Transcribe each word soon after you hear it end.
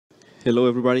Hello,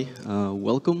 everybody.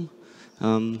 Welcome.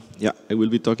 I will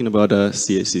be talking about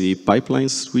CI/CD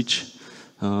pipelines, which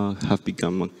have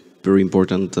become a very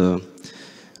important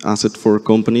asset for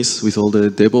companies with all the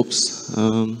DevOps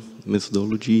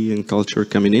methodology and culture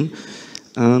coming in.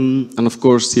 And of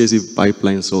course, CI/CD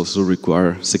pipelines also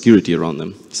require security around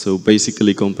them. So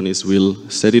basically, companies will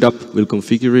set it up, will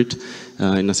configure it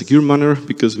in a secure manner,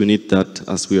 because we need that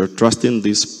as we are trusting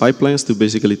these pipelines to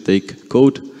basically take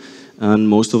code and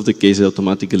most of the cases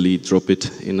automatically drop it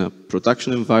in a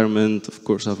production environment, of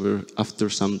course, after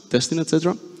some testing,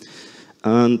 etc.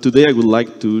 And today I would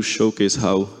like to showcase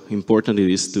how important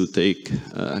it is to take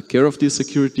care of this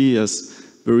security, as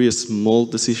very small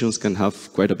decisions can have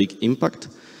quite a big impact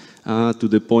to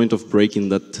the point of breaking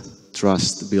that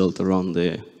trust built around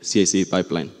the CI/CD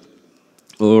pipeline.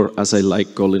 Or as I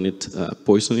like calling it,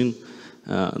 poisoning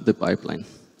the pipeline.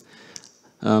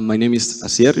 My name is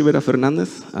Asier Rivera.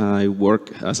 I work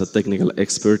as a technical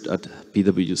expert at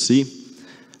PwC,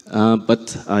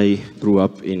 but I grew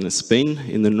up in Spain,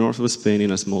 in the north of Spain,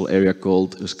 in a small area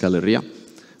called Euskal Herria,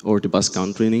 or the Basque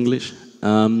Country in English.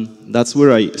 That's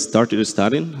where I started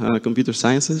studying computer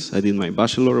sciences. I did my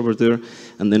bachelor over there,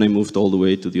 and then I moved all the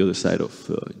way to the other side of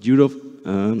Europe,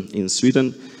 in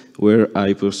Sweden, where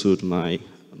I pursued my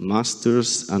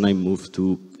master's, and I moved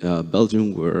to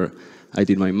Belgium, where I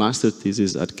did my master's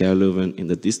thesis at KU Leuven in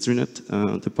the Distrinet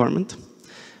department.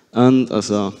 And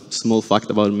as a small fact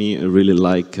about me, I really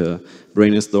like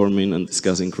brainstorming and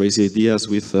discussing crazy ideas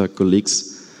with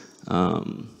colleagues.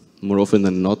 More often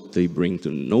than not, they bring to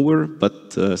nowhere,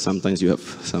 but sometimes you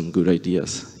have some good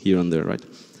ideas here and there, right?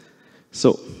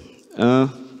 So,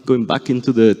 going back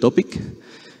into the topic,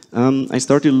 I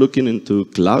started looking into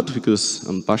cloud because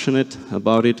I'm passionate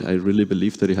about it. I really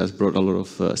believe that it has brought a lot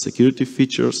of security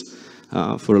features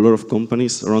for a lot of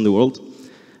companies around the world.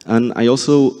 And I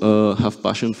also have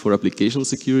passion for application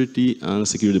security and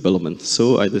security development.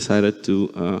 So I decided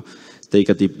to take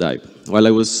a deep dive. While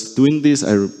I was doing this,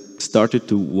 I started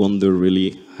to wonder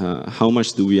really how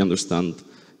much do we understand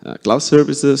cloud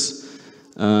services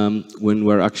when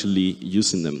we're actually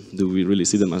using them. Do we really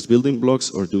see them as building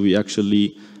blocks, or do we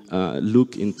actually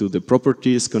look into the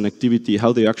properties, connectivity,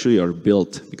 how they actually are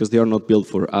built? Because they are not built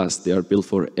for us, they are built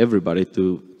for everybody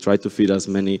to try to fit as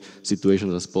many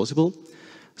situations as possible.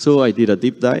 So I did a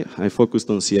deep dive. I focused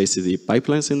on CI/CD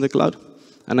pipelines in the cloud,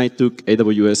 and I took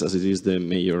AWS as it is the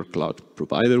major cloud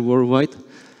provider worldwide.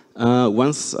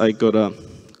 Once I got a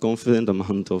confident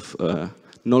amount of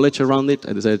knowledge around it,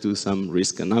 I decided to do some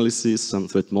risk analysis, some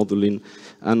threat modeling,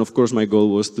 and of course my goal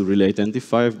was to really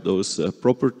identify those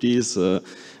properties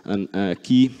and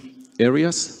key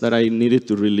areas that I needed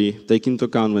to really take into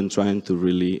account when trying to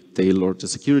really tailor the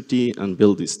security and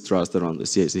build this trust around the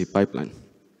CI/CD pipeline.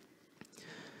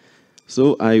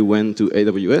 So I went to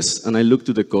AWS and I looked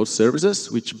to the code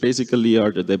services, which basically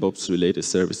are the DevOps related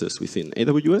services within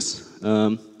AWS.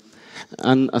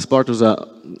 And as part of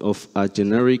a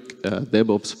generic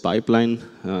DevOps pipeline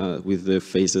with the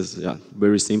phases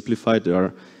very simplified, there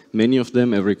are many of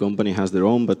them. Every company has their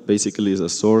own, but basically it's a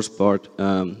source part,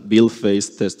 build phase,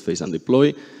 test phase, and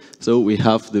deploy. So we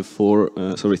have the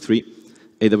three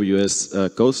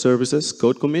AWS code services.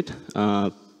 Code commit,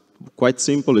 quite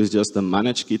simple, it's just a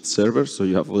managed Git server. So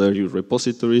you have all your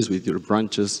repositories with your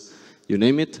branches, you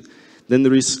name it. Then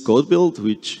there is CodeBuild,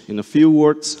 which in a few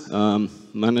words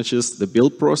manages the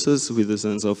build process with the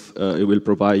sense of it will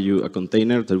provide you a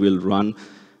container that will run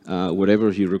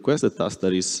whatever you request, the task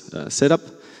that is set up.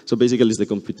 So basically it's the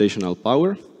computational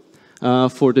power.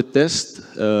 For the test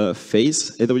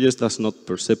phase, AWS does not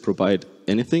per se provide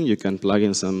anything. You can plug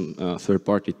in some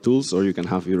third-party tools, or you can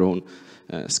have your own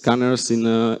scanners in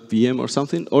a VM or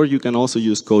something, or you can also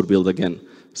use CodeBuild again.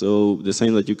 So the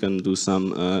same that you can do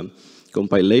some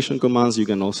compilation commands, you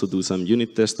can also do some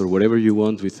unit test or whatever you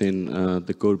want within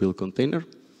the CodeBuild container.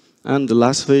 And the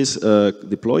last phase,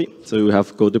 deploy. So you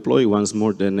have CodeDeploy. Once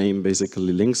more, the name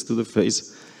basically links to the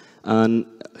phase. And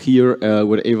here,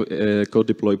 what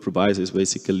CodeDeploy provides is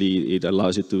basically it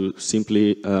allows you to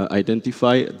simply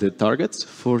identify the targets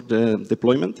for the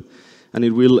deployment. And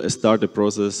it will start the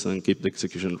process and keep the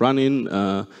execution running,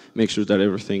 make sure that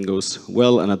everything goes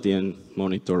well, and at the end,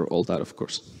 monitor all that, of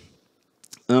course.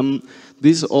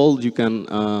 This all you can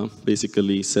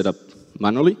basically set up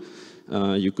manually.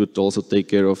 You could also take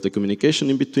care of the communication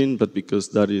in between, but because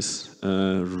that is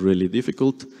really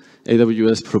difficult,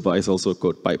 AWS provides also a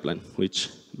code pipeline, which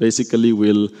basically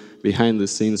will, behind the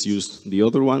scenes, use the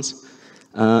other ones.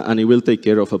 And it will take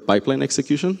care of a pipeline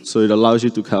execution. So it allows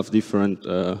you to have different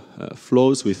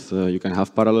flows with, you can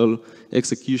have parallel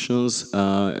executions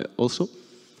also.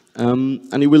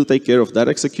 And it will take care of that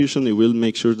execution. It will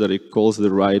make sure that it calls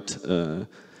the right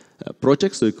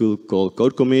project. So it will call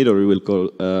code commit, or it will call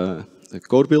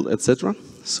CodeBuild, etc.,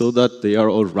 so that they are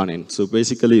all running. So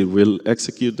basically, it will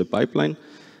execute the pipeline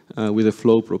with the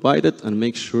flow provided and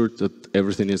make sure that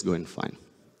everything is going fine.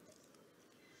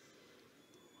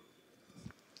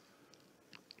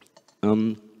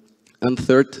 And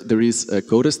third, there is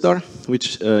CodeStar,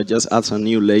 which just adds a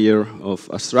new layer of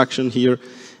abstraction here,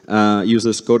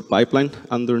 uses CodePipeline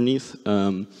underneath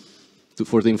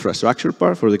for the infrastructure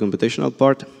part, for the computational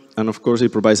part, and of course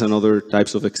it provides another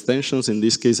types of extensions. In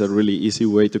this case, a really easy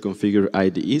way to configure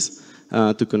IDEs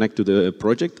to connect to the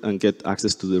project and get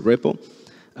access to the repo.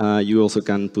 You also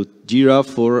can put Jira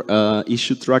for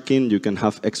issue tracking. You can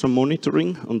have extra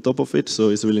monitoring on top of it, so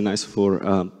it's really nice for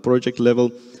project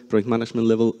level, project management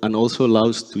level, and also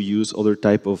allows to use other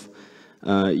type of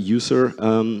user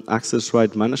access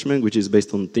right management, which is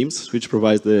based on teams, which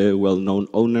provides the well-known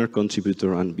owner,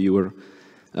 contributor, and viewer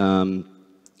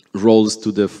roles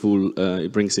to the full,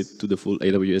 it brings it to the full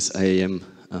AWS IAM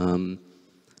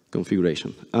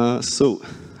configuration. So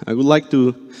I would like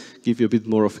to give you a bit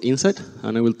more of insight,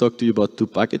 and I will talk to you about two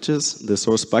packages, the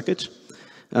source package.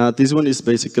 This one is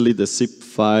basically the zip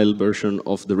file version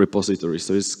of the repository.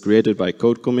 So it's created by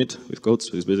code commit with code.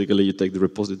 So it's basically you take the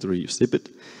repository, you zip it,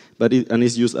 and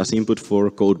it's used as input for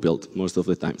CodeBuild most of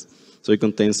the times. So it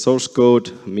contains source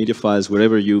code, media files,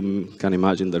 wherever you can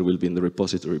imagine that will be in the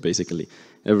repository, basically.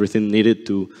 Everything needed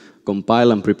to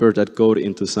compile and prepare that code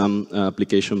into some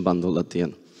application bundle at the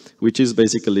end, which is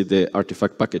basically the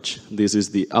artifact package. This is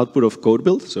the output of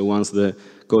CodeBuild. So once the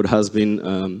code has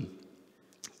been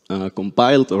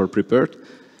compiled or prepared,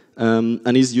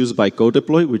 and is used by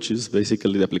CodeDeploy, which is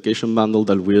basically the application bundle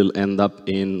that will end up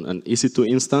in an EC2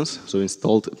 instance, so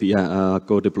installed via a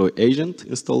CodeDeploy agent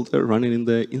installed there, running in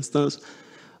the instance,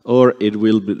 or it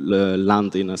will be,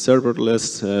 land in a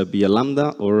serverless via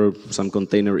Lambda or some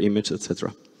container image,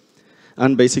 etc.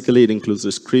 And basically, it includes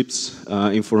the scripts,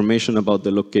 information about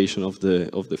the location of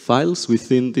the files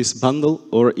within this bundle,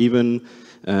 or even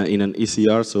in an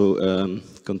ECR, so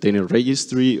container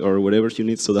registry or whatever you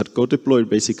need, so that CodeDeploy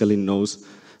basically knows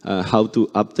how to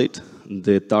update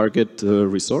the target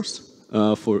resource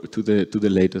to the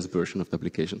latest version of the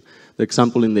application. The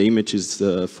example in the image is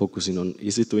focusing on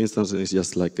EC2 instance, and it's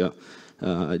just like a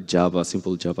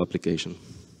simple Java application.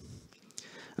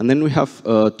 And then we have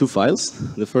two files.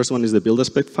 The first one is the build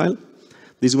spec file.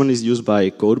 This one is used by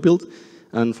CodeBuild.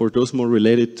 And for those more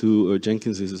related to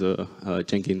Jenkins, is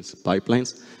Jenkins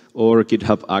pipelines or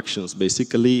GitHub Actions.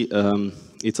 Basically,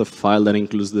 it's a file that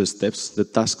includes the steps, the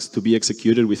tasks to be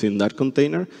executed within that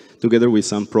container, together with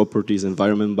some properties,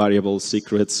 environment variables,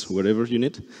 secrets, whatever you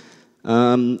need.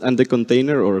 And the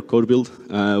container or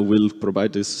CodeBuild will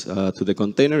provide this to the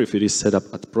container if it is set up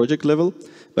at project level,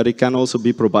 but it can also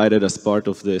be provided as part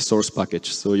of the source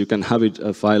package. So you can have it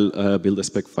a file, build a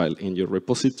spec file in your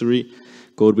repository.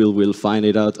 CodeBuild will find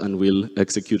it out and will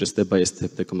execute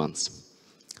step-by-step the commands.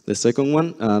 The second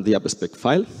one, the app spec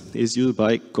file, is used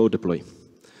by CodeDeploy.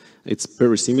 It's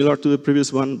very similar to the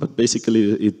previous one, but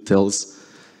basically it tells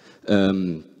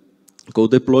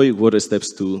CodeDeploy what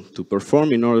steps to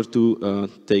perform in order to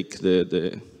take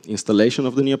the installation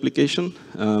of the new application.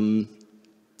 And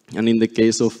in the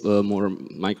case of more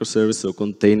microservice, so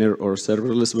container or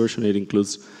serverless version, it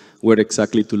includes where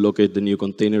exactly to locate the new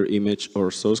container image or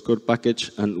source code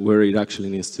package and where it actually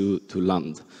needs to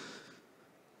land.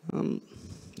 And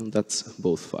that's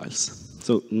both files.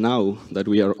 So now that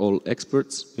we are all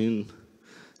experts in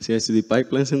CI/CD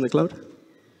pipelines in the cloud,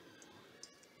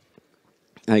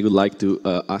 I would like to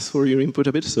ask for your input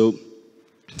a bit. So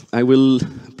I will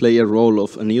play a role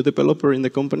of a new developer in the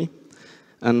company,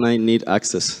 and I need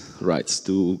access rights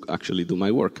to actually do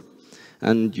my work.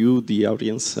 And you, the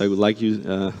audience, I would like you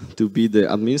to be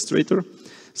the administrator.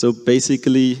 So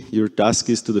basically, your task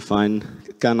is to define,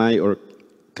 can I or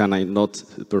can I not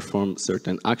perform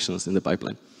certain actions in the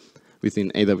pipeline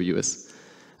within AWS.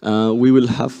 We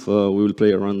will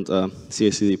play around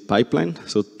CI/CD pipeline.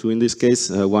 So two in this case,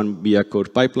 one via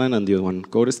CodePipeline and the other one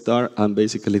CodeStar, and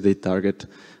basically they target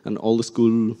an old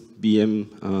school VM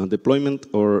deployment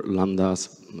or Lambdas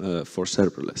for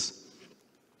serverless.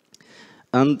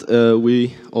 And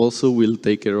we also will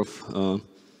take care of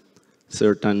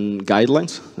certain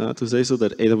guidelines, to say so,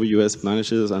 that AWS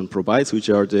manages and provides, which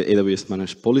are the AWS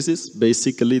managed policies.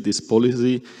 Basically, this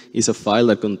policy is a file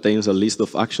that contains a list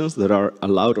of actions that are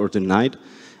allowed or denied.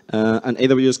 And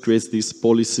AWS creates these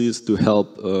policies to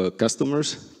help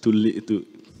customers to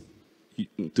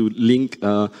link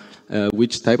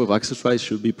which type of access rights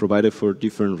should be provided for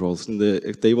different roles. In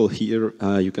the table here,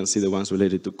 you can see the ones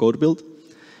related to CodeBuild.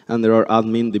 and there are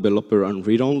admin, developer, and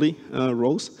read-only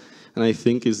roles. And I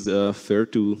think it's fair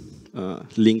to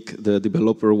link the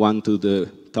developer one to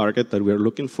the target that we are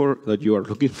looking for, that you are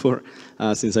looking for,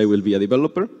 since I will be a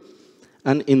developer.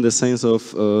 And in the sense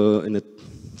of, in the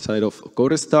side of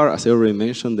CodeStar, as I already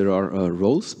mentioned, there are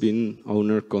roles, being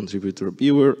owner, contributor,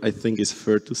 viewer. I think it's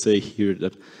fair to say here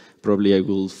that probably I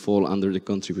will fall under the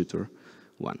contributor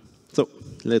one. So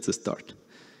let's start.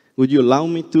 Would you allow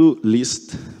me to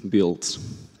list builds?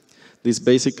 This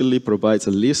basically provides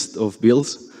a list of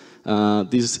builds.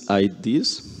 These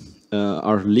IDs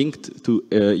are linked to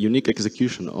a unique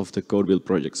execution of the CodeBuild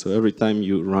project. So every time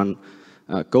you run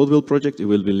a CodeBuild project, it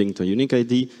will be linked to a unique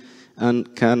ID. And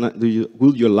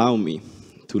will you allow me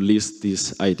to list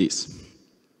these IDs?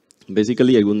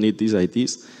 Basically, I will need these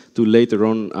IDs to later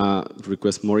on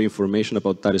request more information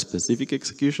about that specific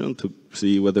execution to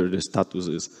see whether the status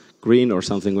is green or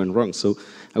something went wrong. So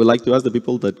I would like to ask the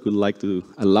people that would like to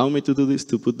allow me to do this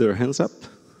to put their hands up.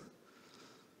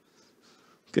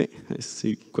 Okay, I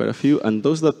see quite a few. And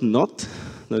those that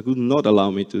would not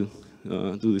allow me to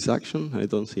do this action, I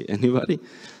don't see anybody.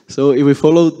 So if we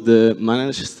follow the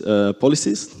managed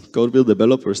policies, CodeBuild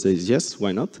developer says yes,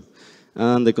 why not?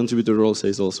 And the contributor role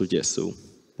says also yes, so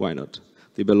why not?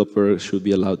 Developer should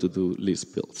be allowed to do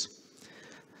list builds.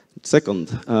 Second,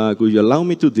 could you allow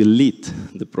me to delete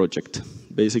the project?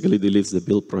 Basically deletes the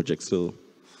build project, so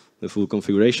the full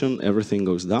configuration, everything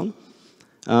goes down.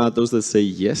 Those that say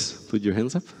yes, put your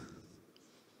hands up.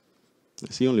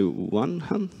 I see only one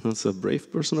hand, that's a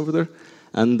brave person over there.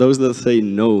 And those that say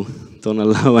no, don't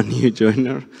allow a new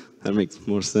joiner, that makes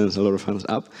more sense, a lot of hands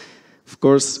up. Of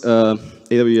course,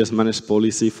 AWS managed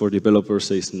policy for developers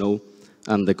says no,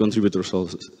 and the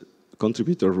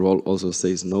contributor role also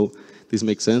says no. This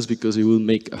makes sense because it will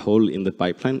make a hole in the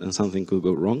pipeline and something could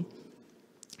go wrong.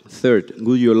 Third,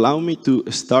 would you allow me to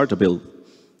start a build?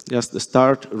 Just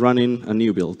start running a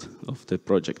new build of the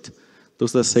project.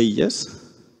 Those that say yes,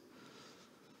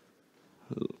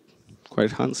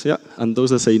 quite hands, yeah. And those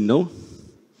that say no,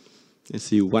 I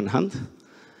see one hand.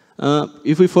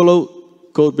 If we follow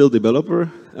CodeBuild developer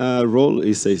role,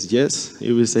 it says yes.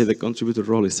 If we say the contributor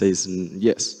role, it says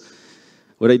yes.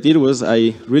 What I did was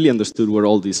I really understood what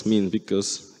all this means,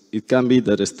 because it can be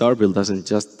that a start build doesn't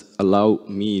just allow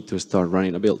me to start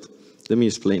running a build. Let me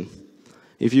explain.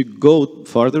 If you go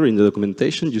further in the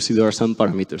documentation, you see there are some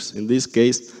parameters. In this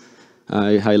case,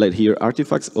 I highlight here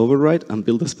artifacts override and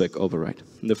build spec override.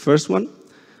 The first one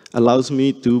allows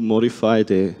me to modify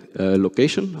the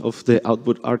location of the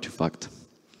output artifact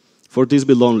for this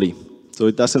build only. So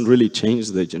it doesn't really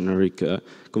change the generic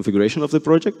configuration of the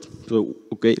project. So,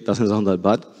 okay, it doesn't sound that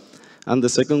bad. And the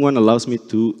second one allows me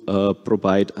to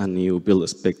provide a new build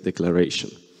spec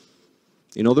declaration.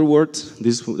 In other words,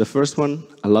 the first one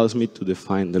allows me to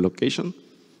define the location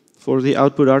for the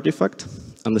output artifact,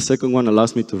 and the second one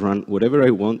allows me to run whatever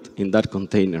I want in that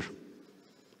container.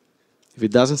 If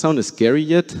it doesn't sound scary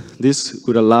yet, this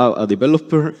could allow a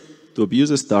developer to abuse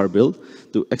a star build,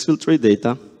 to exfiltrate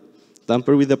data,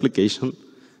 tamper with the application,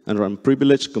 and run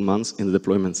privileged commands in the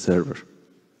deployment server.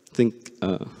 I think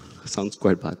sounds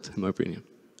quite bad, in my opinion.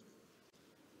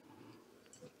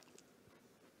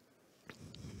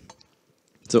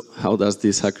 So how does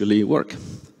this actually work?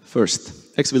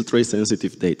 First, exfiltrate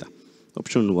sensitive data.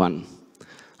 Option 1.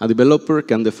 A developer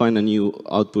can define a new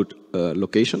output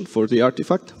location for the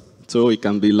artifact. So it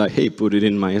can be like, hey, put it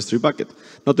in my S3 bucket.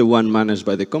 Not the one managed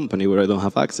by the company where I don't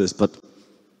have access, but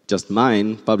just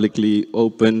mine, publicly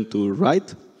open to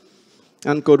write.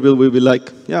 And CodeBuild will be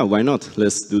like, yeah, why not?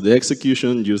 Let's do the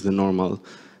execution, use the normal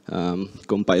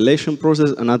compilation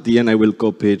process, and at the end I will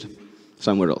copy it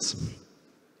somewhere else.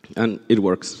 And it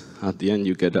works. At the end,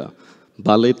 you get a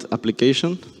valid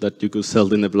application that you could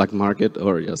sell in the black market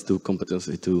or just do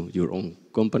competency to your own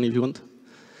company if you want.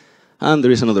 And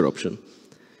there is another option.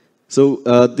 So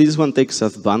this one takes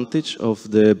advantage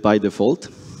of the, by default,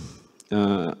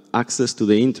 access to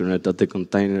the internet that the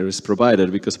container is provided,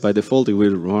 because by default it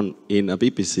will run in a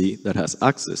VPC that has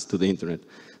access to the internet.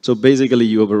 So basically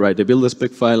you override the build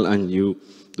spec file and you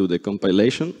do the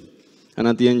compilation. And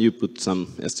at the end, you put some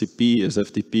SCP,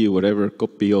 SFTP, whatever,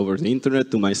 copy over the internet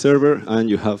to my server, and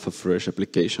you have a fresh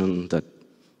application that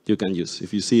you can use.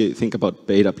 If you think about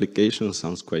paid applications,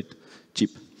 sounds quite cheap.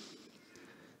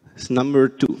 Number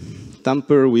 2,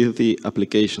 tamper with the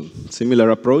application.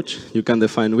 Similar approach. You can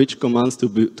define which commands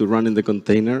to run in the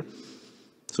container.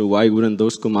 So why wouldn't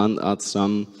those commands add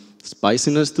some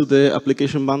spiciness to the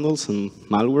application bundle, some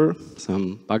malware,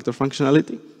 some backdoor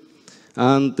functionality?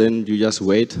 And then you just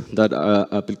wait that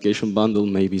application bundle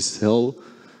may be sold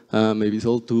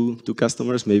to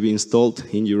customers, maybe installed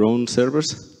in your own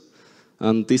servers.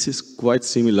 And this is quite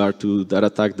similar to that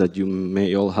attack that you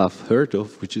may all have heard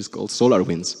of, which is called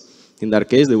SolarWinds. In that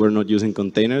case, they were not using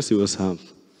containers. It was a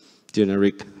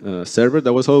generic server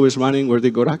that was always running where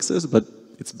they got access, but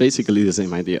it's basically the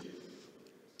same idea.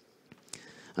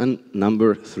 And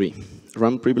number 3,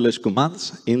 run privileged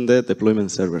commands in the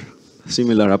deployment server.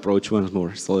 Similar approach once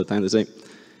more, it's all the time the same.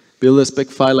 Build a spec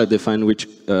file, I define which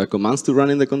commands to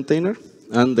run in the container,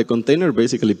 and the container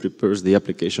basically prepares the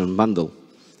application bundle.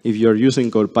 If you're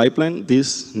using CodePipeline,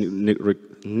 this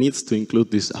needs to include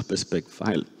this app spec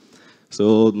file.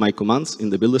 So my commands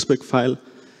in the build spec file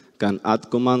can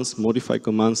add commands, modify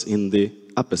commands in the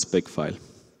app spec file.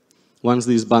 Once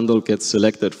this bundle gets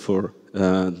selected for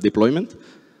deployment,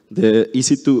 the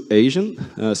EC2 agent,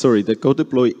 the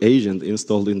CodeDeploy agent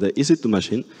installed in the EC2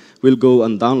 machine will go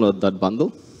and download that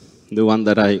bundle, the one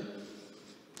that I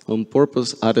on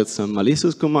purpose added some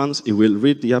malicious commands. It will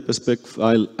read the app spec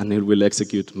file and it will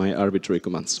execute my arbitrary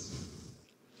commands.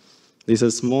 This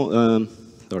is small, I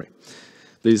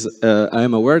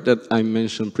am aware that I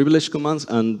mentioned privileged commands,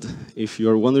 and if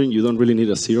you're wondering, you don't really need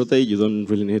a 0-day, you don't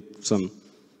really need some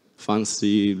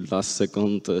fancy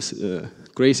last-second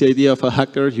crazy idea of a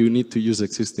hacker. You need to use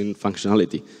existing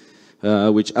functionality,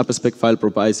 which app spec file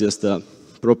provides just a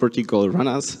property called run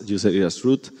as, you set it as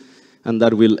root, and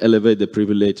that will elevate the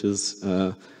privileges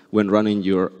when running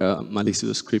your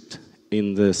malicious script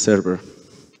in the server.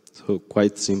 So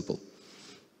quite simple.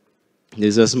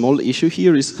 There's a small issue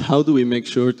here is how do we make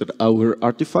sure that our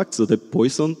artifact, so the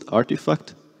poisoned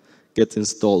artifact, gets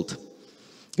installed,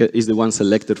 is the one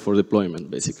selected for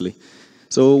deployment, basically.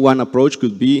 So one approach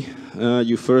could be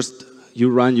you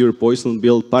run your poison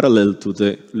build parallel to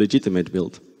the legitimate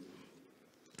build.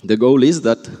 The goal is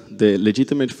that the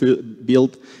legitimate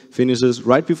build finishes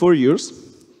right before yours,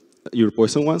 your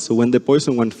poison one. So when the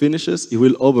poison one finishes, it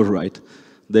will overwrite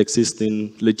the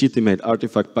existing legitimate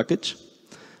artifact package.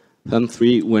 And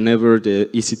 3, whenever the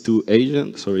EC2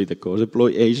 agent, the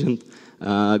CodeDeploy agent,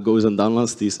 goes and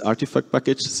downloads this artifact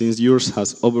package, since yours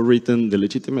has overwritten the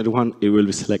legitimate one, it will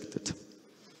be selected.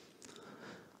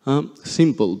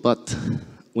 Simple, but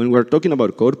when we're talking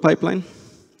about CodePipeline,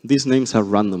 these names are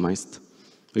randomized.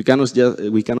 We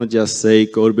cannot just say,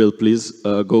 CodeBuild, please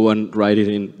go and write it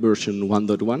in version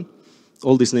 1.1.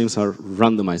 All these names are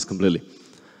randomized completely.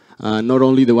 Not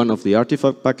only the one of the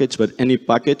artifact package, but any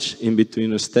package in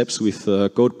between steps with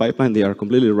CodePipeline, they are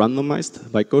completely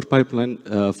randomized by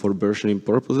CodePipeline for versioning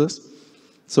purposes.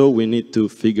 So we need to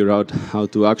figure out how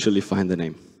to actually find the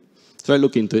name. So I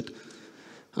look into it.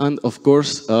 And of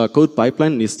course,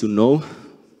 CodePipeline needs to know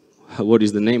what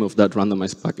is the name of that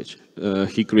randomized package.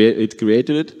 It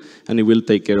created it, and it will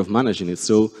take care of managing it.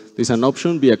 So there's an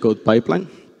option via CodePipeline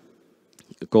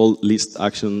called list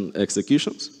action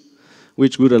executions,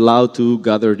 which would allow to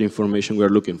gather the information we're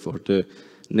looking for, the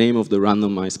name of the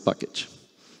randomized package.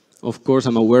 Of course,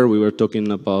 I'm aware we were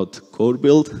talking about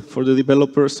CodeBuild for the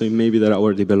developer, so it may be that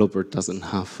our developer doesn't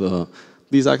have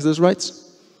these access rights.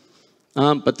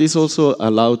 But this also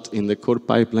allowed in the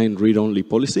CodePipeline read-only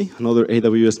policy, another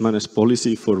AWS managed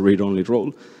policy for read-only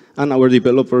role. And our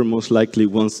developer most likely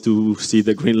wants to see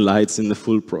the green lights in the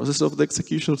full process of the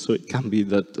execution, so it can be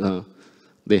that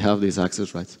they have these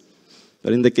access rights.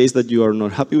 But in the case that you are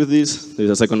not happy with this, there's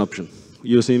a second option,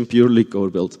 using purely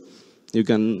CodeBuild. You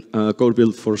can,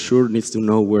 CodeBuild for sure needs to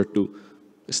know where to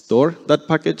store that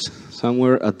package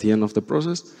somewhere at the end of the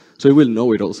process, so it will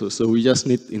know it also. So we just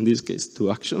need, in this case,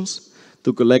 2 actions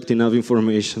to collect enough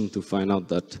information to find out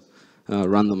that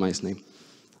randomized name.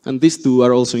 And these 2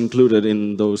 are also included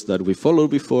in those that we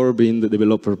followed before, being the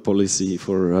developer policy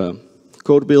for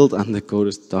CodeBuild and the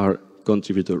CodeStar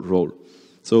contributor role.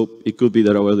 So it could be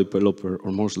that our developer,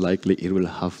 or most likely, it will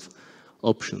have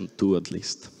option 2 at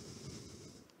least.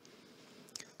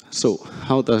 So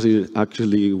how does it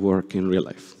actually work in real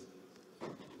life?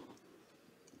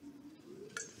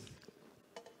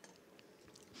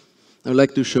 I would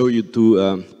like to show you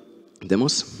 2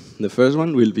 demos. The first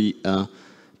one will be a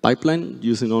pipeline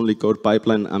using only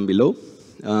CodePipeline and below.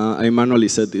 I manually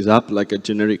set this up like a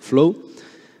generic flow.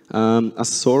 As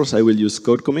source, I will use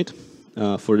code commit.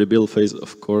 For the build phase,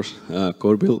 of course,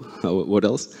 CodeBuild, what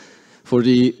else? For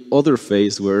the other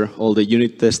phase where all the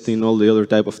unit testing, all the other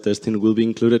type of testing will be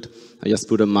included, I just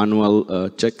put a manual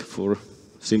check for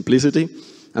simplicity.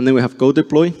 And then we have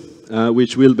CodeDeploy,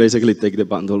 which will basically take the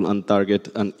bundle and target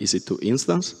an EC2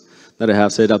 instance that I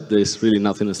have set up. There's really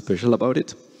nothing special about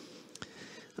it.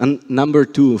 And number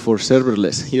 2, for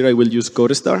serverless, here I will use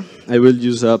CodeStar. I will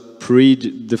use a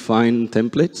predefined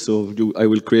template, so I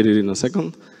will create it in a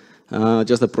second.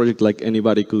 Just a project like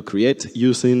anybody could create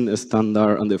using a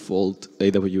standard and default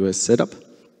AWS setup.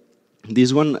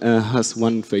 This one has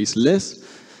one phase less.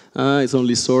 It's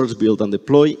only source, build, and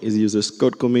deploy. It uses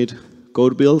code commit,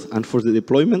 CodeBuild, and for the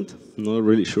deployment, not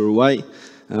really sure why,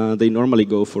 they normally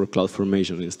go for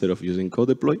CloudFormation instead of using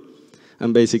CodeDeploy.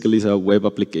 And basically, it's a web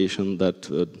application that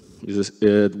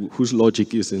whose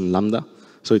logic is in Lambda,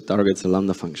 so it targets a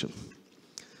Lambda function.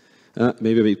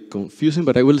 Maybe a bit confusing,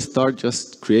 but I will start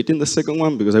just creating the second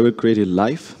one because I will create it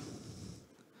live.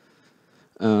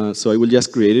 So I will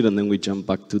just create it, and then we jump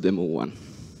back to demo one.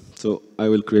 So I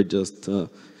will create just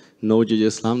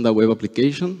Node.js Lambda web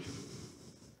application.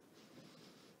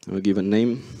 I will give a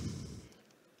name,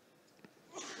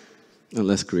 and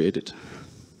let's create it.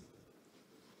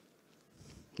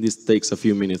 This takes a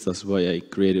few minutes, that's why I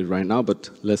created it right now, but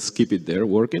let's keep it there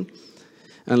working.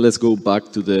 And let's go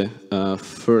back to the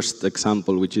first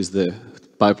example, which is the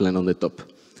pipeline on the top.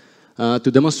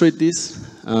 To demonstrate this,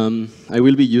 I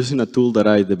will be using a tool that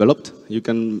I developed. You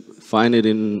can find it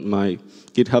in my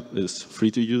GitHub. It's free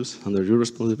to use, under your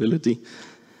responsibility.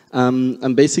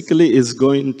 And basically, it's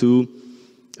going to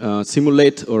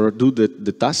simulate or do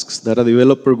the tasks that a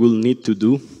developer will need to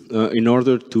do in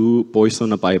order to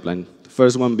poison a pipeline. The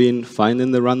first one being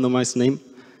finding the randomized name,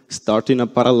 starting a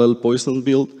parallel poison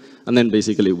build, and then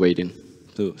basically waiting.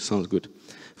 So sounds good.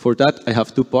 For that, I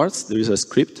have two parts. There is a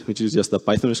script, which is just a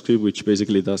Python script, which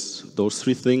basically does those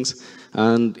three things.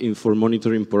 And for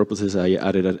monitoring purposes, I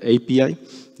added an API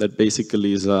that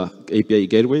basically is an API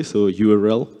gateway, so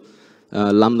URL.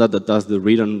 Lambda that does the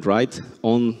read and write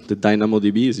on the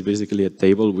DynamoDB is basically a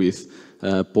table with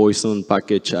Poison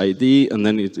package ID, and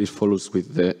then it follows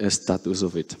with the status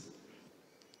of it.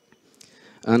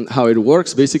 And how it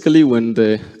works, basically, when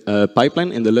the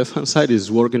pipeline in the left-hand side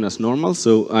is working as normal,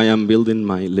 so I am building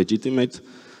my legitimate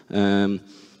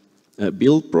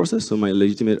build process, so my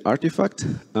legitimate artifact,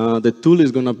 the tool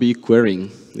is going to be querying.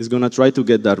 It's going to try to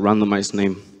get that randomized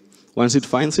name. Once it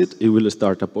finds it, it will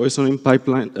start a poisoning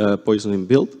pipeline, poisoning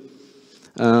build.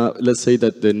 Let's say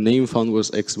that the name found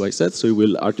was XYZ, so it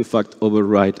will artifact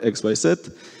override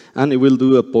XYZ, and it will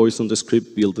do a poison the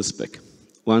script build the spec.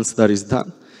 Once that is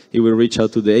done, it will reach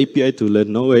out to the API to let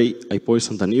know, hey, I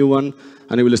poisoned a new one,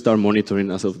 and it will start monitoring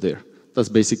as of there. That's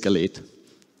basically it.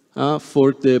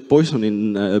 For the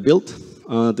poisoning build,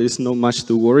 there is not much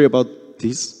to worry about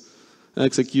this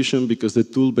execution because the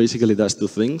tool basically does two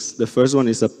things. The first one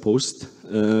is a post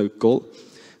call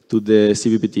to the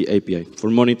CVPT API for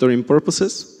monitoring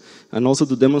purposes, and also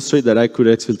to demonstrate that I could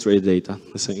exfiltrate data.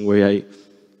 The same way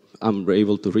I'm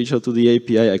able to reach out to the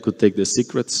API, I could take the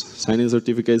secrets, sign-in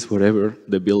certificates, whatever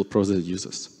the build process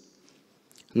uses.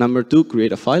 Number two,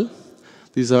 create a file.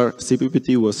 These are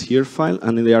CVPT was here file,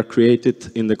 and they are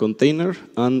created in the container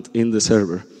and in the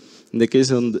server. In the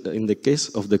case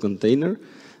of the container,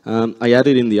 I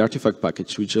added in the artifact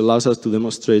package, which allows us to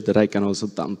demonstrate that I can also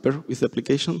tamper with the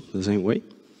application the same way.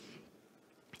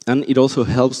 And it also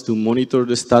helps to monitor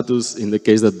the status in the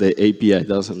case that the API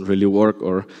doesn't really work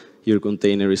or your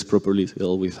container is properly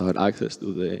filled without access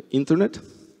to the internet.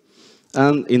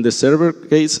 And in the server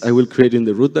case, I will create in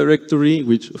the root directory,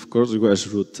 which of course requires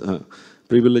root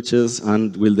privileges,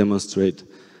 and will demonstrate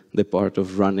the part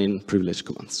of running privilege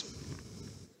commands.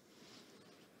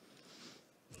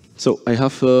 So I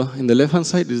have, in the left-hand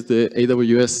side is the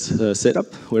AWS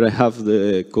setup, where I have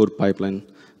the code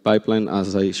pipeline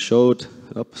as I showed.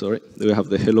 We have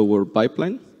the hello world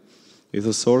pipeline with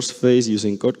a source phase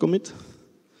using code commit.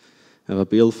 I have a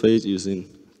build phase using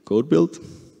CodeBuild,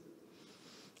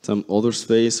 some other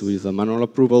phase with a manual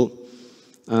approval,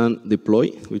 and deploy,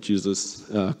 which uses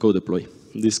CodeDeploy.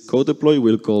 This CodeDeploy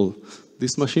will call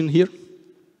this machine here.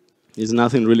 There's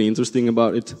nothing really interesting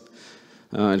about it.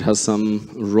 It has some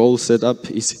role set up,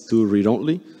 easy to read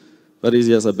only, but it's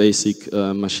just a basic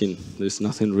machine. There's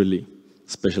nothing really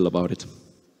special about it.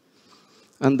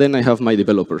 And then I have my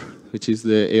developer, which is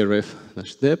the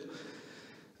arf-dev.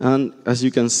 And as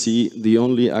you can see, the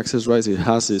only access rights it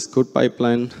has is code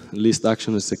pipeline, list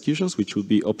action executions, which would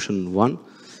be option 1,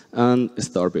 and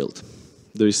star build.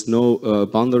 There is no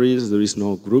boundaries, there is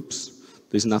no groups,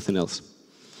 there is nothing else.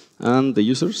 And the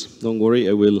users, don't worry,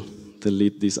 I will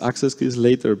delete these access keys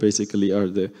later, basically are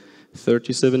the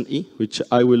 37E, which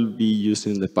I will be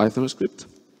using the Python script.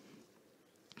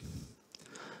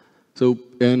 So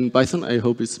in Python, I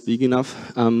hope it's big enough.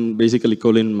 I'm basically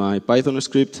calling my Python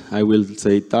script. I will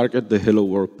say target the hello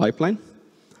world pipeline.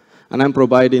 And I'm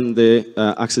providing the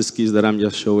access keys that I'm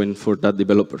just showing for that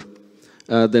developer.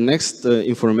 The next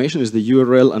information is the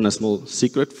URL and a small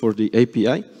secret for the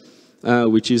API,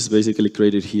 which is basically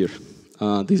created here.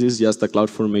 This is just a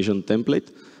CloudFormation template,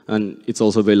 and it's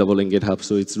also available in GitHub,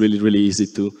 so it's really, really easy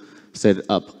to set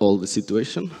up all the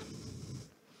situation.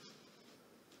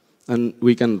 and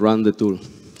we can run the tool.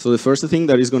 So the first thing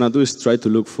that it's going to do is try to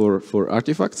look for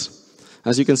artifacts.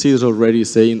 As you can see, it's already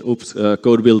saying, oops,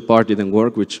 CodeBuild part didn't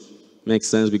work, which makes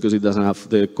sense because it doesn't have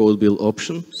the CodeBuild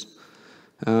options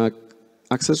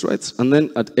access rights. And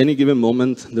then at any given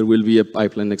moment, there will be a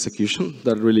pipeline execution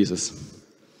that releases.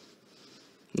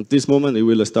 At this moment, it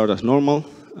will start as normal.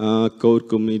 Code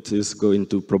commit is going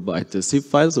to provide the zip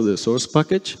files of the source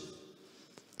package.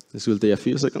 This will take a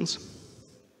few seconds.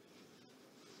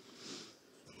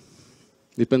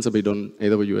 Depends a bit on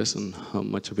AWS and how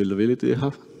much availability they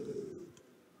have.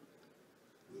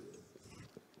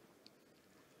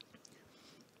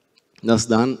 That's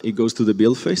done. It goes to the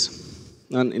build phase.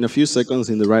 And in a few seconds,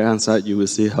 in the right-hand side, you will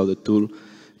see how the tool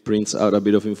prints out a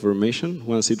bit of information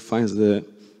once it finds the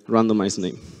randomized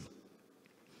name.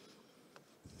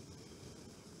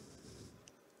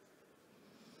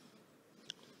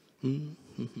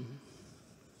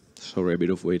 Sorry, a bit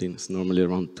of waiting. It's normally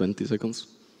around 20 seconds.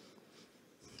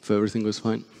 If everything goes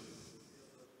fine.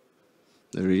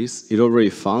 There it is. It already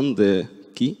found the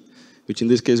key, which in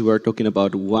this case we are talking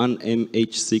about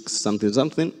 1MH6 something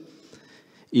something.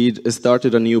 It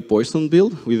started a new Poison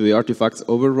build with the artifacts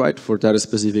override for that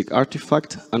specific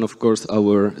artifact, and of course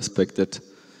our expected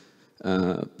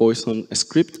Poison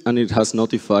script, and it has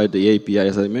notified the API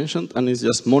as I mentioned, and it's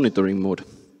just monitoring mode.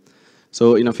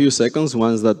 So in a few seconds,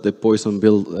 once that the Poison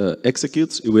build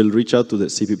executes, it will reach out to the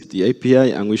CPPT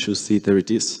API, and we should see there it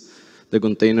is. The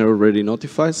container already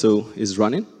notified, so it's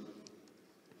running.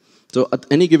 So at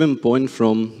any given point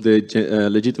from the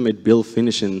legitimate build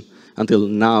finishing until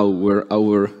now, where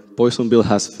our Poison build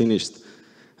has finished,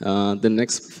 the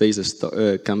next phases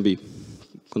can be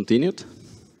continued.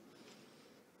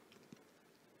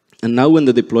 And now when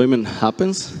the deployment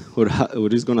happens, what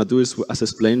it's going to do is, as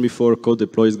explained before,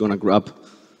 CodeDeploy is going to grab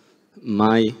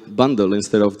my bundle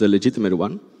instead of the legitimate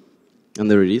one. And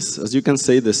there it is. As you can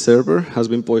see, the server has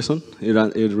been poisoned.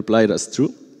 It replied as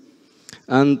true.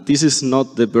 And this is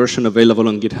not the version available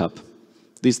on GitHub.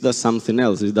 This does something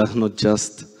else. It does not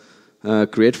just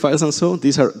create files and so.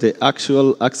 These are the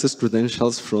actual access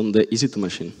credentials from the EC2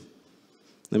 machine.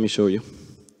 Let me show you.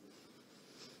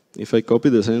 If I copy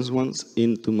the same ones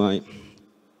into my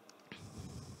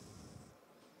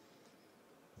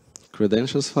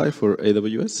credentials file for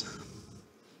AWS.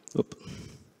 Oop.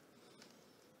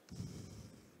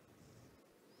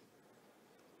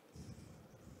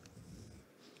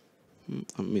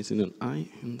 I'm missing an I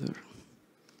in there.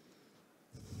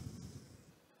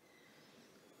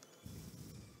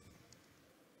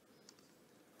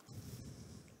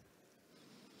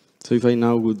 So if I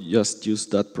now would just use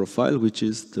that profile, which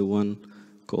is the one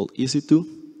called EC2,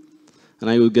 and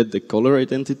I will get the color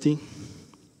identity,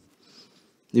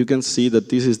 you can see that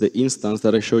this is the instance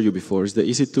that I showed you before. It's the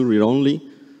EC2 read-only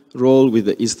role with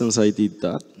the instance ID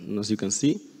that, and as you can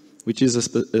see, which is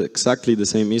exactly the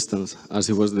same instance as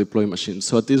it was the deploy machine.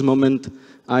 So at this moment,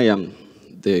 I am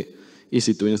the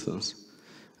EC2 instance.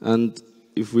 And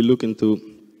if we look into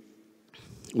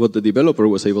what the developer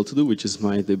was able to do, which is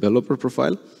my developer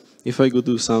profile, if I go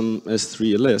to some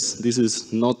S3LS, this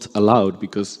is not allowed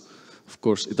because, of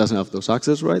course, it doesn't have those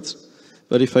access rights.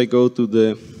 But if I go to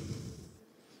the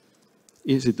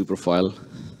EC2 profile,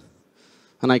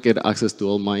 and I get access to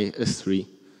all my S3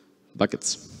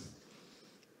 buckets.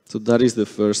 So that is the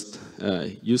first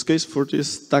use case for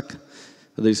this stack.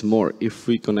 There is more. If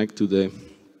we connect to the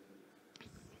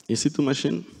EC2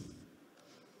 machine,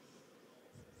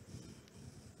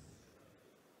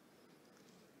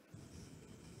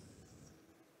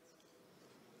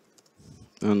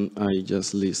 and I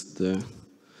just list the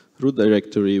root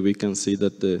directory, we can see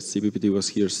that the CPPT was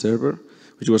here server,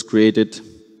 which was created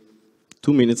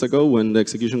 2 minutes ago when the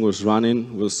execution was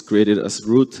running, was created as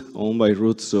root, owned by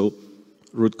root, so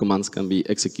root commands can be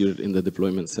executed in the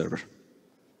deployment server.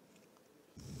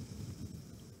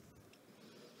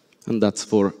 And that's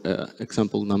for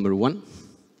example number 1.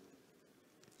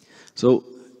 So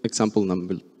example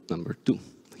number 2.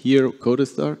 Here,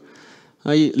 CodeStar.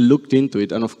 I looked into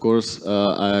it, and of course,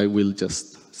 I will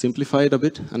just simplify it a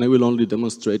bit, and I will only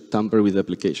demonstrate tamper with the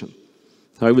application.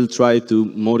 So I will try to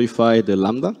modify the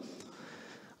Lambda.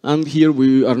 And here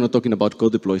we are not talking about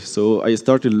code deploy. So I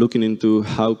started looking into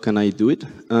how can I do it.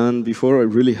 And before I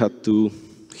really had to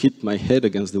hit my head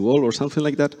against the wall or something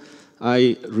like that,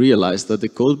 I realized that the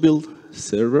CodeBuild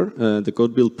server, the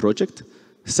CodeBuild project,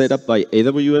 set up by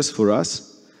AWS for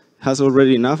us, has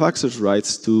already enough access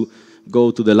rights to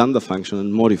go to the Lambda function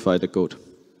and modify the code.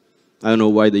 I don't know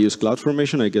why they use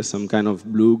CloudFormation. I guess some kind of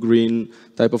blue-green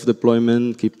type of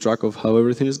deployment, keep track of how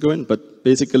everything is going. But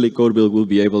basically, CodeBuild will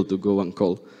be able to go and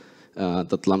call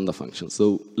that Lambda function.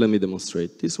 So let me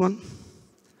demonstrate this one.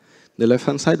 the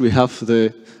left-hand side, we have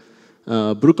the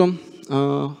BruCON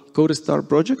CodeStar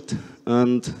project,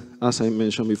 and as I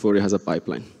mentioned before, it has a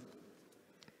pipeline.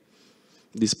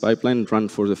 This pipeline ran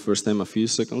for the first time a few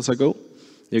seconds ago.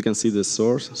 You can see the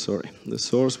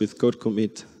source with code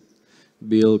commit,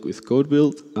 build with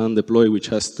CodeBuild, and deploy, which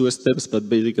has 2 steps, but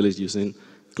basically is using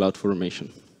CloudFormation.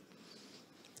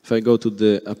 If I go to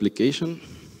the application,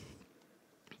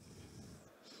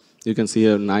 you can see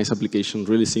a nice application,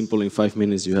 really simple. In 5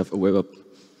 minutes, you have a web app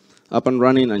up and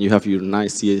running, and you have your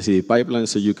nice CI/CD pipeline,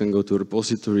 so you can go to a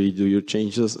repository, do your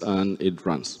changes, and it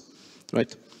runs,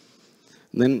 right?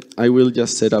 Then I will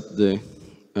just set up the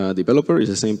developer. It's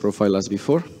the same profile as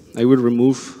before. I will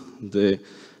remove the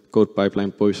code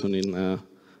pipeline poison in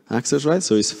access rights,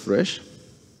 so it's fresh.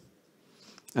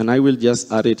 And I will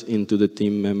just add it into the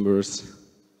team members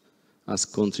as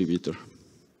contributor.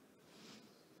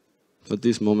 At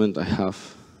this moment, I have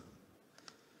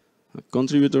a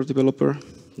contributor developer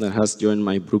that has joined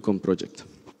my BruCON project.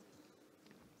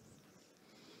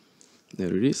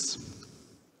 There it is.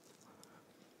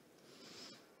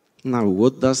 Now,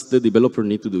 what does the developer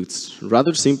need to do? It's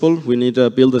rather simple. We need to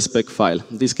build a spec file.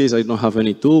 In this case, I don't have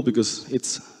any tool because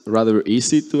it's rather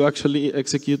easy to actually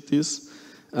execute this.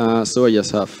 So I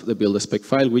just have the build a spec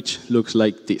file, which looks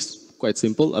like this. Quite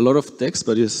simple. A lot of text,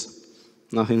 but it's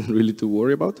nothing really to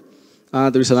worry about.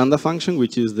 There is a lambda function,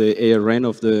 which is the ARN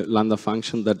of the lambda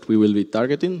function that we will be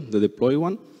targeting, the deploy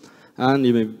one. And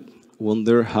you may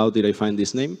wonder, how did I find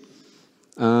this name?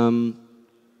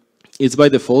 It's by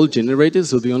default generated,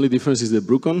 so the only difference is the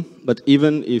BruCON. But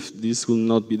even if this will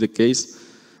not be the case,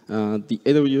 the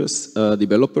AWS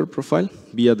developer profile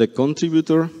via the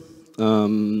contributor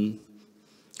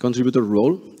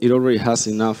role, it already has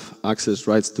enough access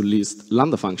rights to list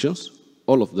Lambda functions,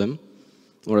 all of them,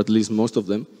 or at least most of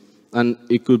them, and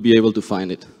it could be able to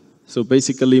find it. So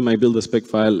basically, my build spec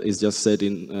file is just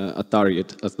setting a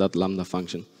target as that Lambda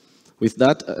function. With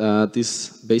that,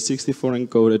 this base64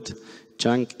 encoded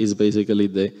chunk is basically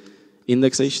the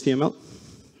index HTML,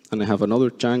 and I have another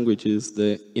chunk which is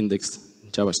the index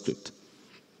JavaScript.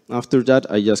 After that,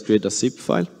 I just create a zip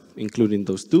file, including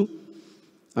those two,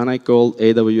 and I call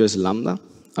AWS Lambda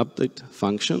update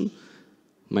function,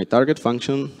 my target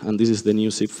function, and this is the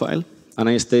new zip file, and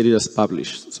I state it as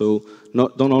published. So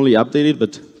don't only update it,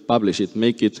 but publish it,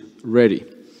 make it ready.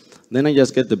 Then I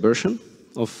just get the version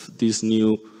of this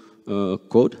new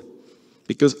code,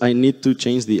 because I need to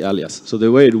change the alias. So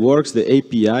the way it works, the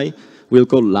API will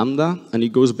call Lambda, and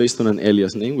it goes based on an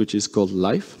alias name, which is called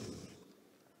live.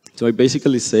 So I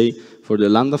basically say, for the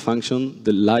Lambda function,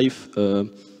 the live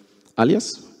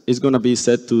alias is going to be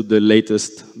set to the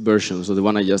latest version, so the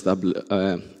one I just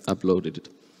uploaded it.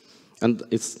 And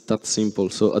it's that simple.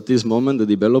 So at this moment, the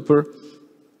developer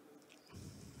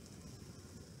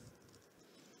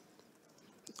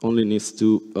only needs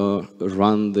to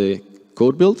run the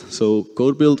CodeBuild. So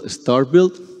CodeBuild start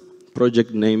build,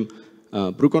 project name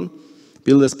BruCON,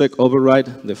 build spec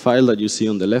override the file that you see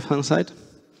on the left-hand side.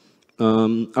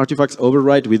 Artifacts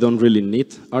override, we don't really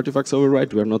need artifacts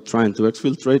override. We are not trying to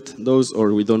exfiltrate those,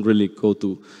 or we don't really go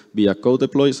to be a code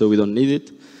deploy, so we don't need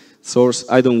it. Source,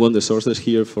 I don't want the sources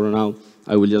here for now.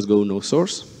 I will just go no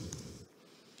source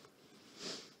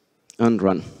and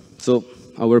run. So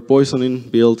our poisoning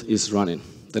build is running.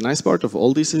 The nice part of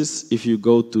all this is if you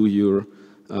go to your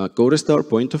CodeStar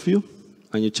point of view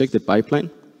and you check the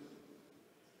pipeline,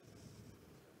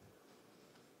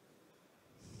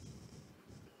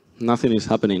 nothing is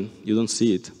happening. You don't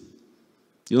see it.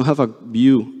 You don't have a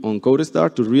view on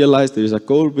CodeStar to realize there is a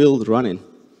CodeBuild running.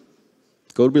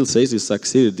 CodeBuild says it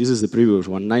succeeded. This is the previous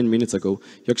one, 9 minutes ago.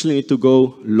 You actually need to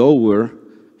go lower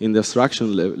in the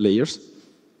abstraction layers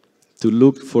to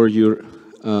look for your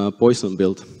poison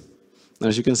build.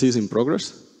 As you can see, it's in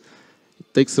progress.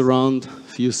 It takes around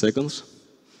a few seconds.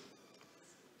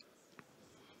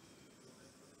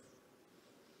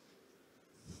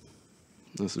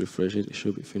 Let's refresh it. It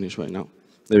should be finished right now.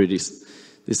 There it is.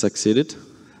 This succeeded.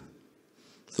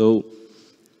 So,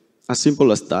 as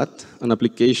simple as that, an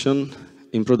application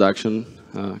in production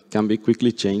can be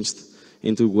quickly changed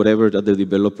into whatever that the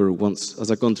developer wants as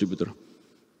a contributor.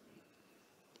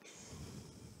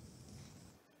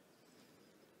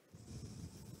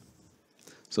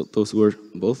 So those were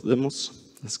both demos.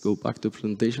 Let's go back to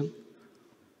presentation.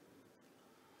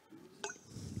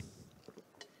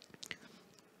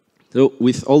 So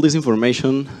with all this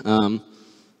information,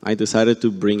 I decided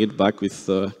to bring it back with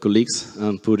colleagues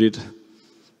and put it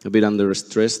a bit under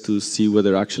stress to see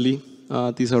whether actually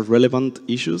these are relevant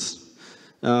issues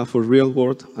for real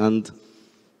world, and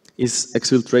is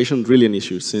exfiltration really an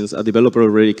issue, since a developer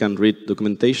already can read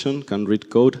documentation, can read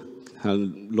code, A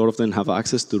lot of them have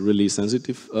access to really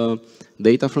sensitive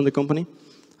data from the company.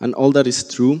 And all that is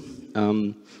true.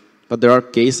 But there are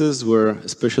cases where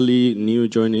especially new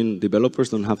joining developers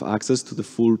don't have access to the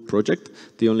full project.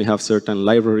 They only have certain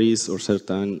libraries or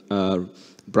certain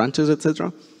branches,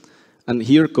 etc. And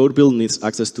here, CodeBuild needs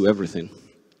access to everything.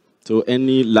 So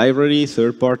any library,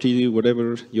 third-party,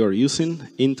 whatever you're using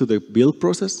into the build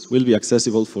process will be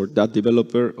accessible for that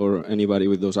developer or anybody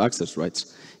with those access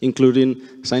rights, including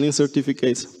signing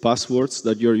certificates, passwords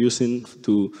that you're using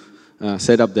to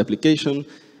set up the application,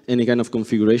 any kind of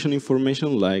configuration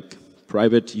information like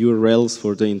private URLs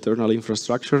for the internal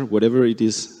infrastructure, whatever it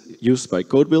is used by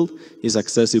CodeBuild is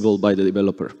accessible by the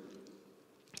developer.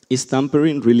 Is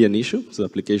tampering really an issue? So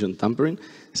application tampering,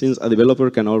 since a developer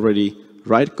can already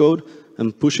write code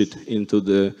and push it into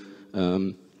the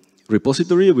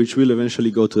repository, which will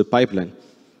eventually go to the pipeline.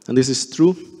 And this is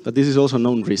true, but this is also a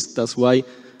known risk. That's why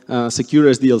secure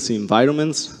SDLC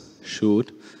environments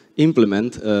should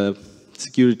implement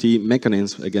security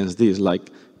mechanisms against this, like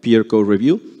peer code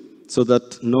review, so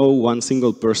that no one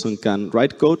single person can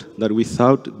write code that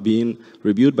without being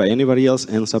reviewed by anybody else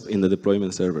ends up in the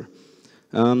deployment server.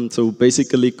 So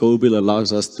basically, CodeBuild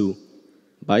allows us to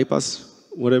bypass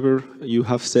whatever you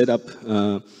have set up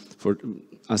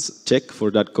as check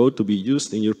for that code to be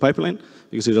used in your pipeline,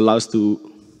 because it allows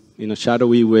to, in a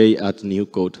shadowy way, add new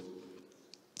code.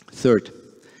 Third,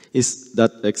 is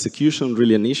that execution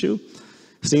really an issue?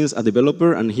 Since a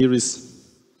developer, and here is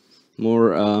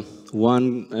more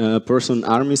one-person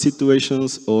army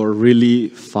situations or really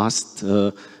fast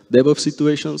DevOps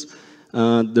situations,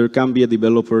 there can be a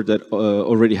developer that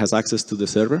already has access to the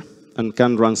server and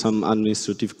can run some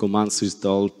administrative commands to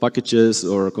install packages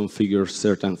or configure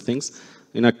certain things.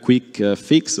 In a quick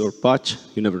fix or patch,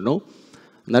 you never know.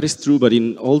 And that is true, but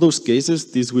in all those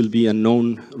cases, this will be a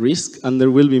known risk, and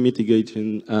there will be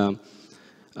mitigating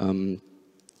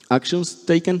actions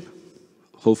taken,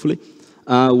 hopefully,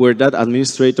 where that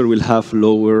administrator will have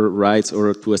lower rights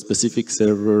or to a specific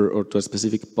server or to a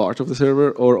specific part of the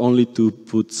server, or only to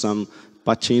put some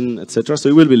patching, etc. So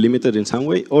it will be limited in some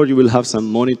way, or you will have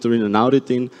some monitoring and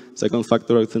auditing, second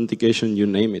factor authentication, you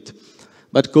name it.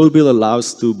 But CodeBuild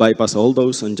allows to bypass all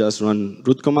those and just run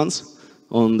root commands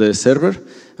on the server.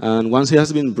 And once it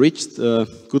has been breached,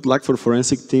 good luck for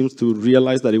forensic teams to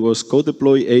realize that it was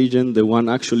CodeDeploy agent, the one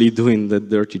actually doing the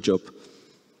dirty job.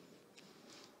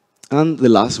 And the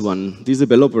last one, these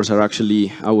developers are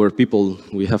actually our people.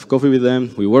 We have coffee with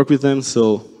them, we work with them,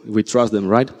 so we trust them,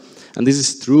 right? And this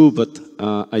is true, but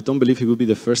I don't believe it will be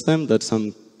the first time that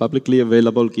some publicly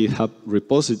available GitHub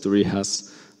repository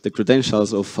has the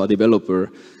credentials of a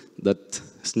developer that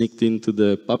sneaked into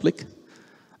the public.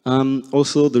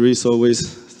 Also, there is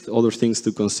always other things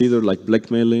to consider, like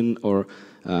blackmailing or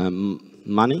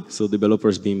money, so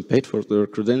developers being paid for their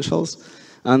credentials.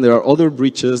 And there are other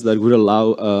breaches that would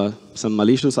allow some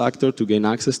malicious actor to gain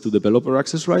access to developer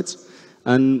access rights.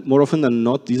 And more often than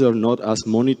not, these are not as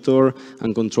monitored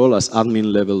and controlled as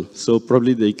admin level. So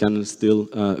probably they can still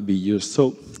be used.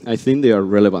 So I think they are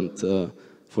relevant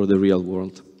for the real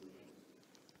world.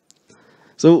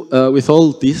 So with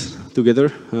all this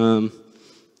together,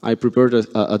 I prepared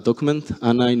a document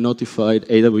and I notified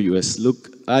AWS. Look,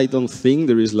 I don't think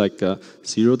there is like a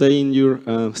 0 day in your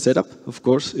setup, of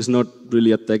course. It's not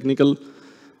really a technical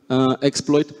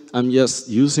exploit. I'm just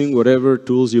using whatever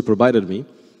tools you provided me.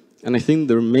 And I think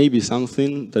there may be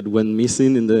something that went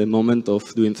missing in the moment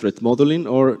of doing threat modeling,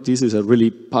 or this is a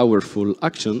really powerful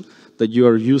action that you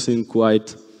are using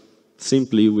quite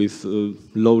simply with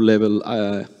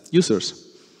low-level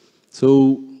users.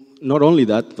 So not only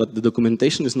that, but the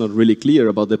documentation is not really clear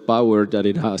about the power that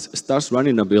it has. It starts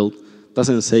running a build,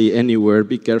 doesn't say anywhere,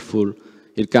 be careful.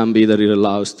 It can be that it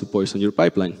allows to poison your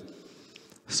pipeline.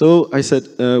 So I said,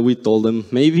 we told them,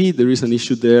 maybe there is an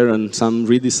issue there and some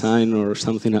redesign or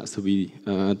something has to be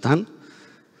done.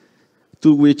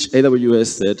 To which AWS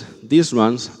said, this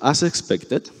runs as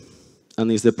expected, and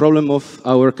it's the problem of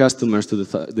our customers to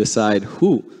decide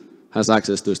who has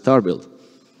access to StarBuild.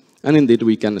 And indeed,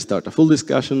 we can start a full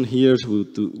discussion here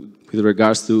with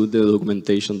regards to the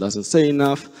documentation doesn't say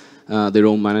enough, their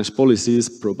own managed policies,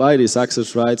 provide its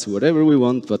access rights, whatever we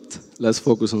want, but let's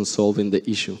focus on solving the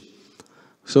issue.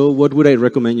 So what would I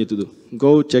recommend you to do?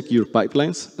 Go check your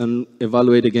pipelines and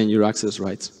evaluate again your access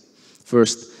rights.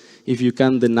 First, if you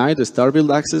can deny the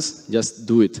StarBuild access, just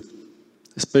do it.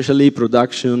 Especially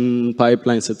production,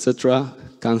 pipelines, etc.,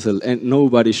 cancel. And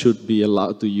nobody should be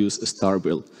allowed to use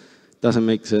StarBuild. Doesn't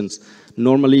make sense.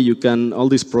 Normally, you can, all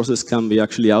this process can be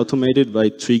actually automated by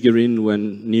triggering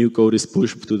when new code is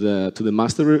pushed to the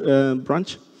master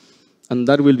branch. And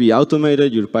that will be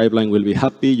automated, your pipeline will be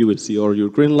happy, you will see all your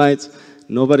green lights.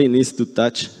 Nobody needs to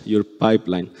touch your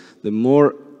pipeline. The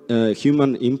more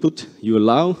human input you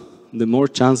allow, the more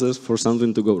chances for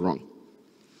something to go wrong.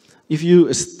 If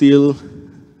you still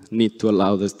need to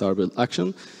allow the start build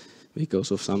action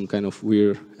because of some kind of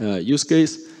weird use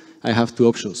case, I have two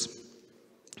options.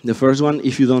 The first one,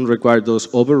 if you don't require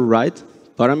those override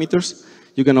parameters,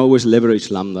 you can always leverage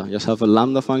Lambda. Just have a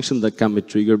Lambda function that can be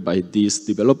triggered by these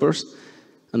developers.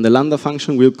 And the Lambda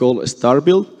function will call a start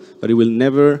build, but it will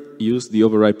never use the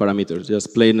override parameters.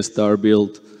 Just plain start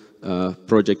build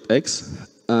project X,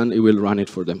 and it will run it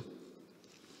for them.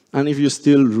 And if you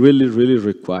still really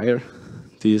require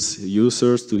these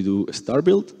users to do a start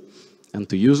build and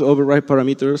to use override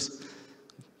parameters,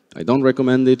 I don't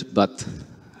recommend it, but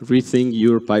rethink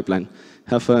your pipeline.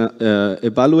 Have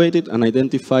evaluated and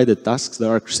identified the tasks that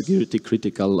are security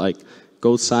critical, like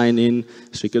code signing,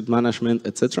 secret management,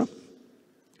 etc.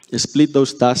 Split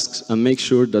those tasks and make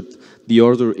sure that the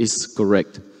order is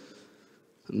correct.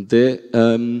 The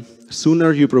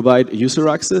sooner you provide user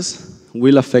access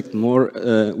will affect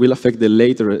the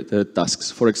later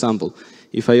tasks. For example,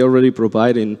 if I already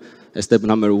provide in step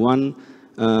number 1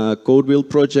 CodeBuild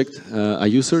project a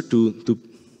user to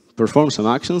perform some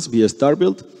actions via start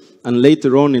build, and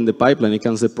later on in the pipeline it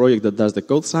comes the project that does the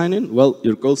code signing, well,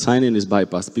 your code signing is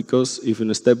bypassed, because if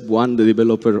in step 1 the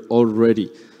developer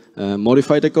already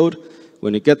modified the code,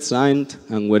 when it gets signed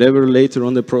and wherever later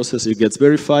on the process it gets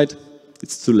verified,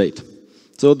 it's too late.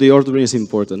 So the ordering is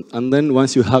important. And then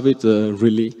once you have it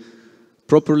really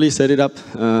properly set it up,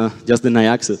 just deny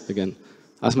access again.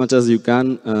 As much as you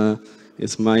can,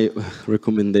 it's my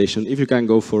recommendation, if you can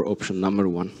go for option number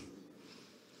 1.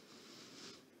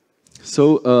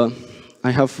 So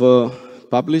I have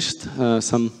published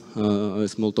some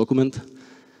small document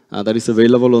that is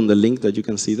available on the link that you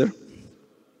can see there.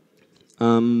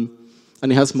 And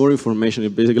it has more information.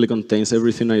 It basically contains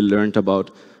everything I learned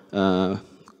about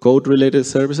code-related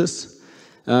services.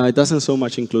 It doesn't so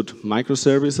much include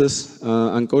microservices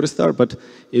and CodeStar, but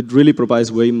it really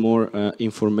provides way more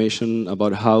information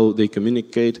about how they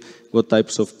communicate, what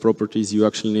types of properties you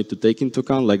actually need to take into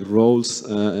account, like roles,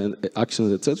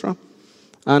 actions, etc.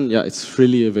 And yeah, it's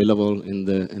freely available in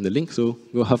the link, so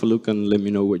go have a look and let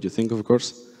me know what you think, of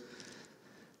course.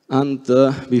 And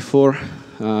before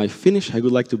I finish, I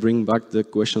would like to bring back the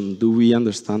question, do we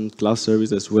understand cloud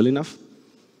services well enough?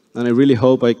 And I really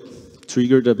hope I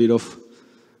triggered a bit of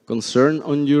concern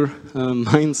on your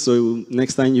mind, so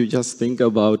next time you just think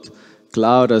about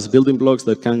cloud as building blocks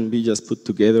that can be just put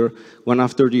together, one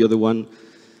after the other one,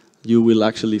 you will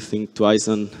actually think twice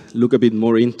and look a bit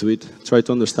more into it, try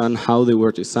to understand how they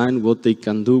were designed, what they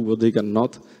can do, what they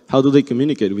cannot, how do they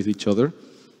communicate with each other,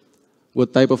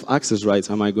 what type of access rights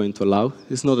am I going to allow.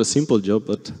 It's not a simple job,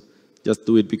 but just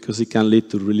do it because it can lead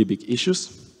to really big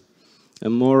issues.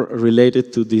 And more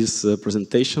related to this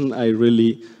presentation, I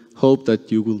really hope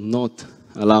that you will not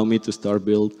allow me to start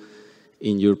build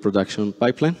in your production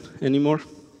pipeline anymore.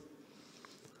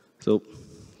 So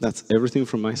that's everything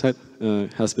from my side.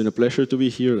 It has been a pleasure to be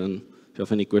here, and if you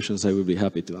have any questions, I will be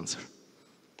happy to answer.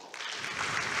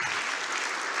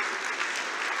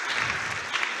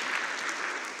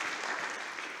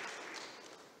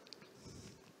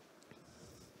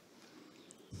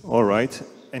 All right.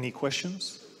 Any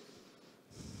questions?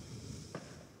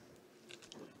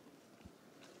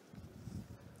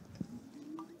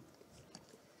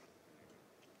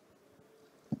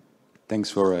 Thanks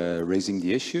for raising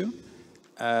the issue.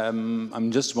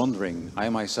 I'm just wondering, I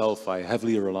myself, I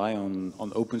heavily rely on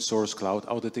open source cloud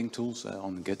auditing tools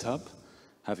on GitHub.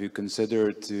 Have you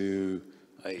considered to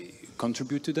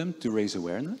contribute to them to raise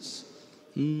awareness?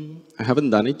 I haven't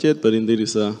done it yet, but indeed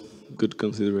it's a good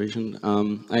consideration.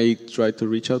 I tried to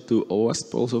reach out to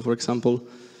OWASP also, for example,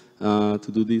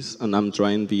 to do this, and I'm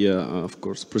trying via, of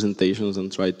course, presentations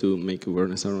and try to make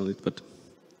awareness around it, but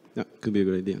yeah, could be a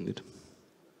good idea indeed.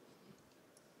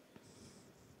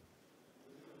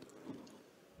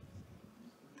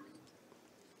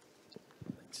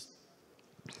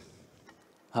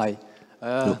 Hi,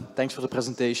 thanks for the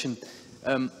presentation.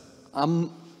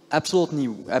 I'm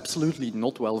absolutely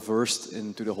not well versed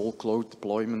into the whole cloud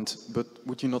deployment, but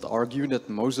would you not argue that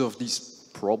most of these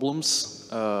problems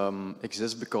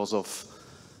exist because of,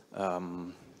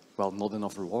 well, not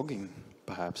enough logging,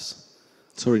 perhaps?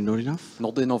 Sorry, not enough?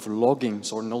 Not enough logging,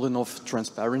 so not enough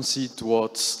transparency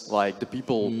towards like the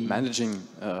people managing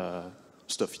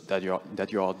stuff that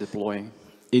you are deploying.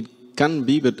 It can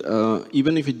be, but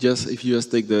even if you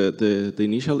just take the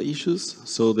initial issues,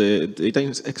 so the data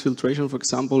exfiltration, for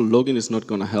example, logging is not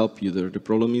going to help you there. The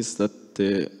problem is that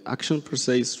the action per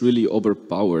se is really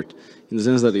overpowered in the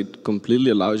sense that it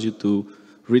completely allows you to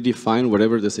redefine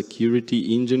whatever the security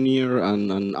engineer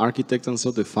and architect and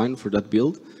so define for that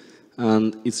build.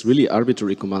 And it's really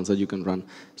arbitrary commands that you can run.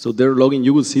 So they're logging,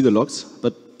 you will see the logs,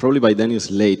 but probably by then it's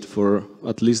late for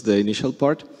at least the initial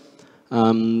part.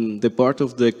 The part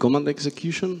of the command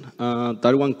execution,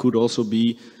 that one could also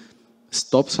be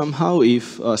stopped somehow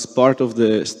if as part of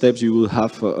the steps you will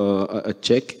have a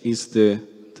check, is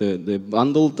the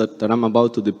bundle that I'm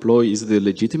about to deploy, is the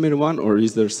legitimate one, or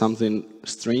is there something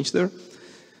strange there?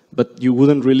 But you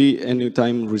wouldn't really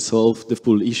anytime resolve the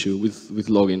full issue with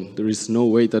logging. There is no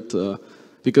way that,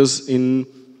 because even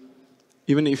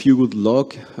if you would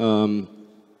log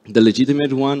the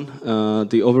legitimate one,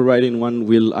 the overriding one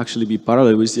will actually be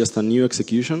parallel. It's just a new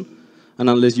execution. And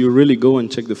unless you really go and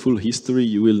check the full history,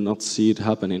 you will not see it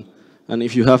happening. And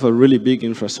if you have a really big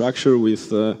infrastructure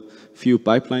with few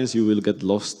pipelines, you will get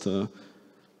lost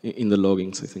in the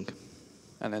loggings, I think.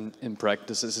 And then in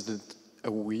practice, is it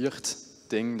a weird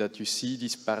thing that you see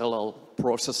these parallel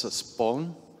processes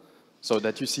spawn, so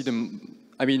that you see them?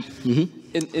 I mean,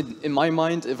 in my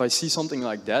mind, if I see something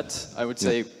like that, I would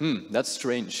say, that's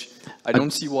strange. I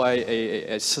don't see why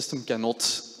a system cannot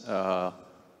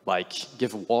like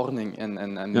give a warning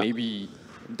and maybe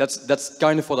that's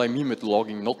kind of what I mean with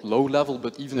logging, not low level,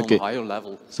 but even on a higher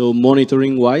level. So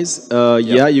monitoring wise,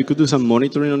 yeah, you could do some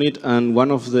monitoring on it, and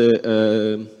one of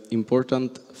the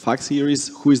important facts here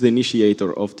is who is the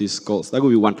initiator of these calls. That would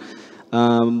be one.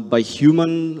 By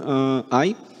human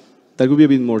eye, that would be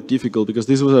a bit more difficult because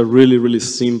this was a really, really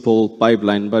simple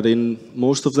pipeline, but in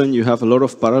most of them you have a lot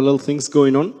of parallel things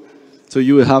going on. So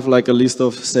you have like a list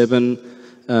of 7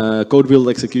 CodeBuild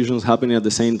executions happening at the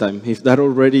same time. If that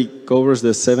already covers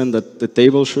the 7 that the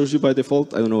table shows you by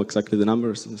default, I don't know exactly the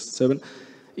numbers, 7.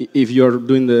 If you're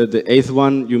doing the 8th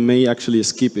one, you may actually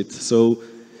skip it. So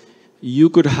you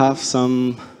could have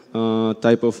some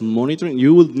type of monitoring.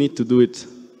 You will need to do it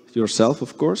yourself,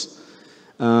 of course.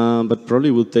 But probably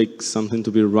will take something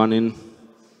to be running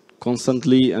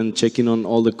constantly and checking on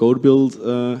all the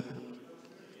CodeBuild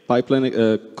pipeline,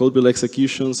 CodeBuild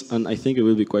executions, and I think it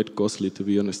will be quite costly, to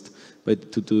be honest,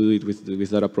 but to do it with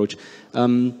that approach.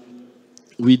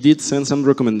 We did send some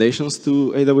recommendations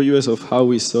to AWS of how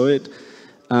we saw it,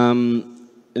 and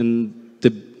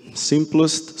the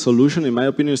simplest solution, in my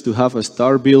opinion, is to have a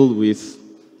star build with,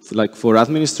 like, for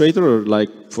administrator or like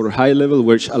for high level,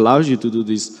 which allows you to do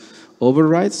this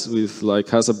overrides with, like,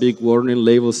 has a big warning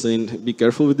label saying be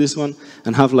careful with this one,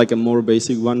 and have like a more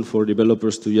basic one for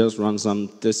developers to just run some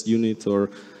test unit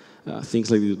or things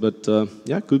like this. But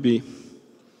yeah, could be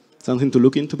something to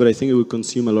look into, but I think it would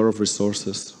consume a lot of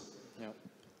resources. Yeah.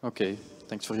 Okay,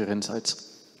 thanks for your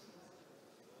insights.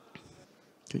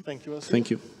 Okay. Thank you, Asier.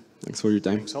 Thank you. Thanks for your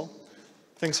time. Thanks all.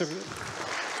 Thanks everyone.